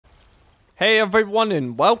Hey everyone,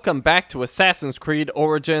 and welcome back to Assassin's Creed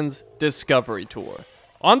Origins Discovery Tour.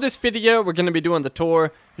 On this video, we're going to be doing the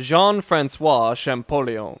tour Jean-Francois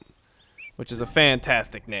Champollion, which is a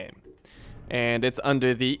fantastic name, and it's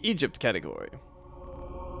under the Egypt category.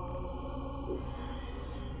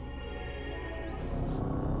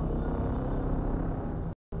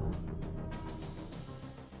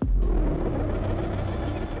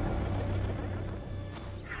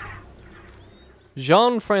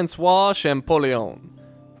 Jean-Francois Champollion.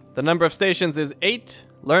 The number of stations is 8.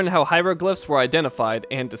 Learn how hieroglyphs were identified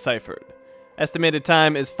and deciphered. Estimated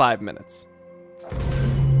time is 5 minutes.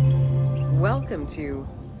 Welcome to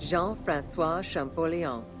Jean-Francois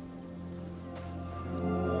Champollion.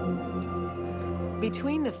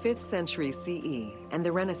 Between the 5th century CE and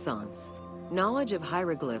the Renaissance, knowledge of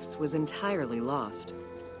hieroglyphs was entirely lost.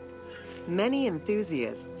 Many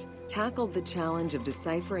enthusiasts tackled the challenge of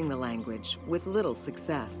deciphering the language with little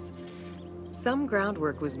success. Some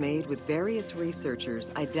groundwork was made with various researchers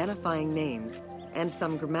identifying names and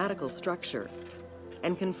some grammatical structure,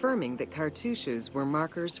 and confirming that cartouches were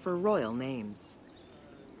markers for royal names.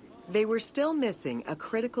 They were still missing a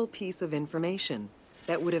critical piece of information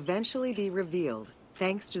that would eventually be revealed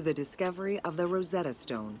thanks to the discovery of the Rosetta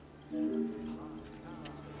Stone.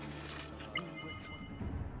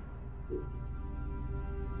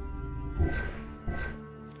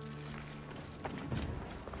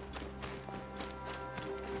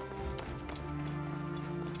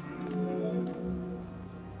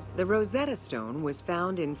 The Rosetta Stone was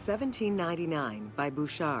found in 1799 by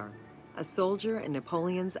Bouchard, a soldier in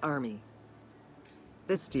Napoleon's army.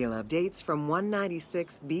 The stela dates from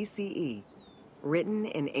 196 BCE, written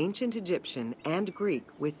in ancient Egyptian and Greek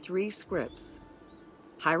with 3 scripts: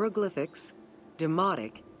 hieroglyphics,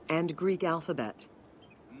 Demotic, and Greek alphabet.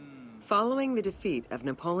 Following the defeat of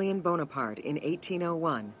Napoleon Bonaparte in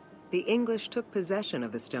 1801, the English took possession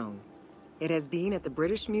of the stone. It has been at the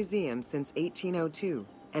British Museum since 1802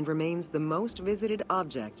 and remains the most visited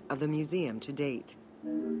object of the museum to date.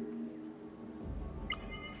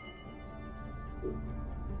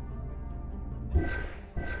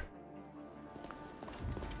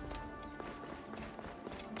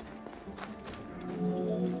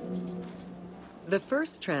 The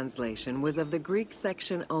first translation was of the Greek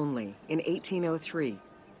section only in 1803.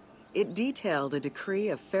 It detailed a decree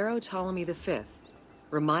of Pharaoh Ptolemy V,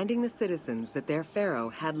 reminding the citizens that their pharaoh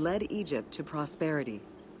had led Egypt to prosperity.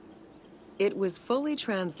 It was fully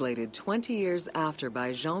translated 20 years after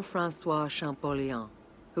by Jean-Francois Champollion,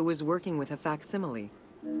 who was working with a facsimile.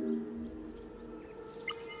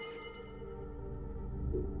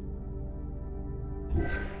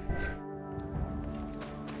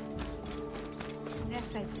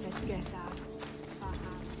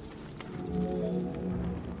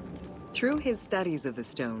 Through his studies of the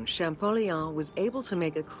stone, Champollion was able to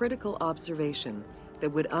make a critical observation that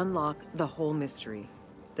would unlock the whole mystery: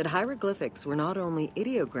 that hieroglyphics were not only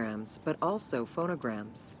ideograms, but also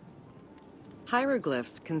phonograms.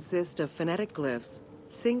 Hieroglyphs consist of phonetic glyphs,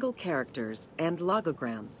 single characters, and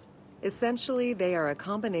logograms. Essentially, they are a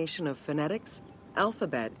combination of phonetics,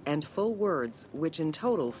 alphabet, and full words, which in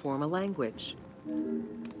total form a language.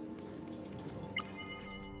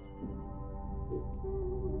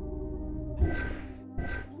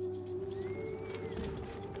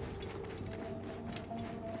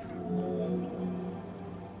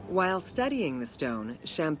 While studying the stone,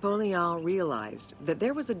 Champollion realized that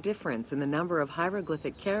there was a difference in the number of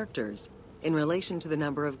hieroglyphic characters in relation to the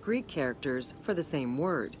number of Greek characters for the same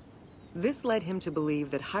word. This led him to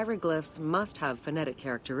believe that hieroglyphs must have phonetic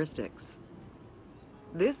characteristics.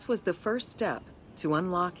 This was the first step to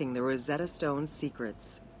unlocking the Rosetta Stone's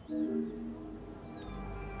secrets.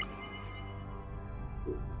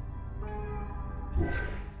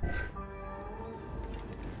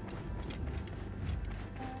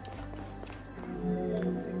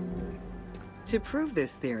 To prove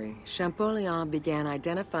this theory, Champollion began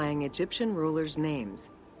identifying Egyptian rulers' names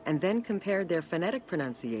and then compared their phonetic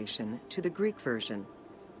pronunciation to the Greek version.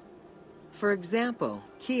 For example,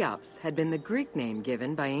 Cheops had been the Greek name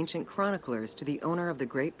given by ancient chroniclers to the owner of the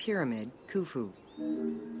Great Pyramid, Khufu.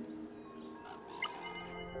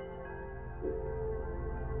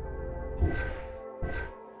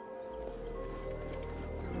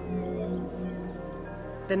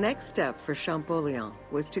 The next step for Champollion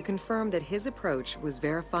was to confirm that his approach was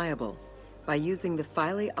verifiable by using the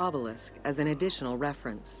Philae obelisk as an additional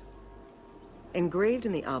reference. Engraved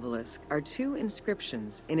in the obelisk are 2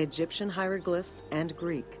 inscriptions in Egyptian hieroglyphs and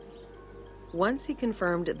Greek. Once he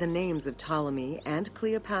confirmed the names of Ptolemy and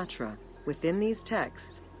Cleopatra within these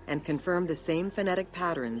texts and confirmed the same phonetic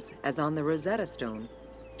patterns as on the Rosetta Stone,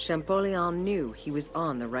 Champollion knew he was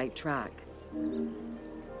on the right track.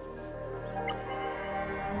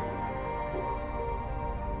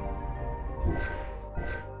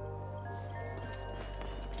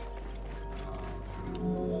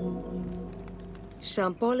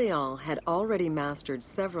 Champollion had already mastered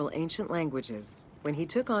several ancient languages when he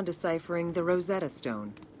took on deciphering the Rosetta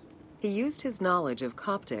Stone. He used his knowledge of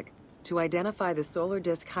Coptic to identify the solar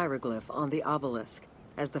disk hieroglyph on the obelisk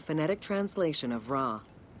as the phonetic translation of Ra.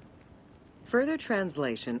 Further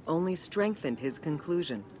translation only strengthened his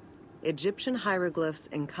conclusion. Egyptian hieroglyphs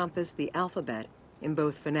encompass the alphabet in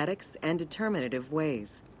both phonetics and determinative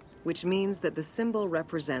ways, which means that the symbol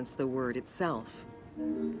represents the word itself.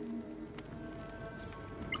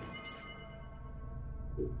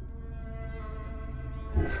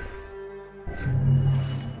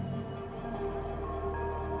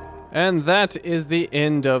 And that is the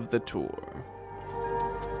end of the tour.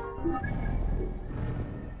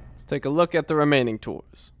 Let's take a look at the remaining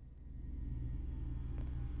tours.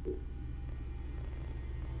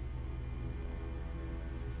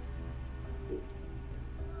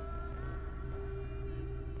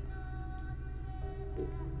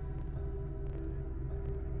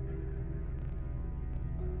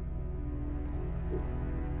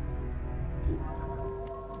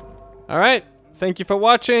 Alright, thank you for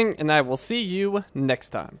watching, and I will see you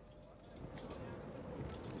next time.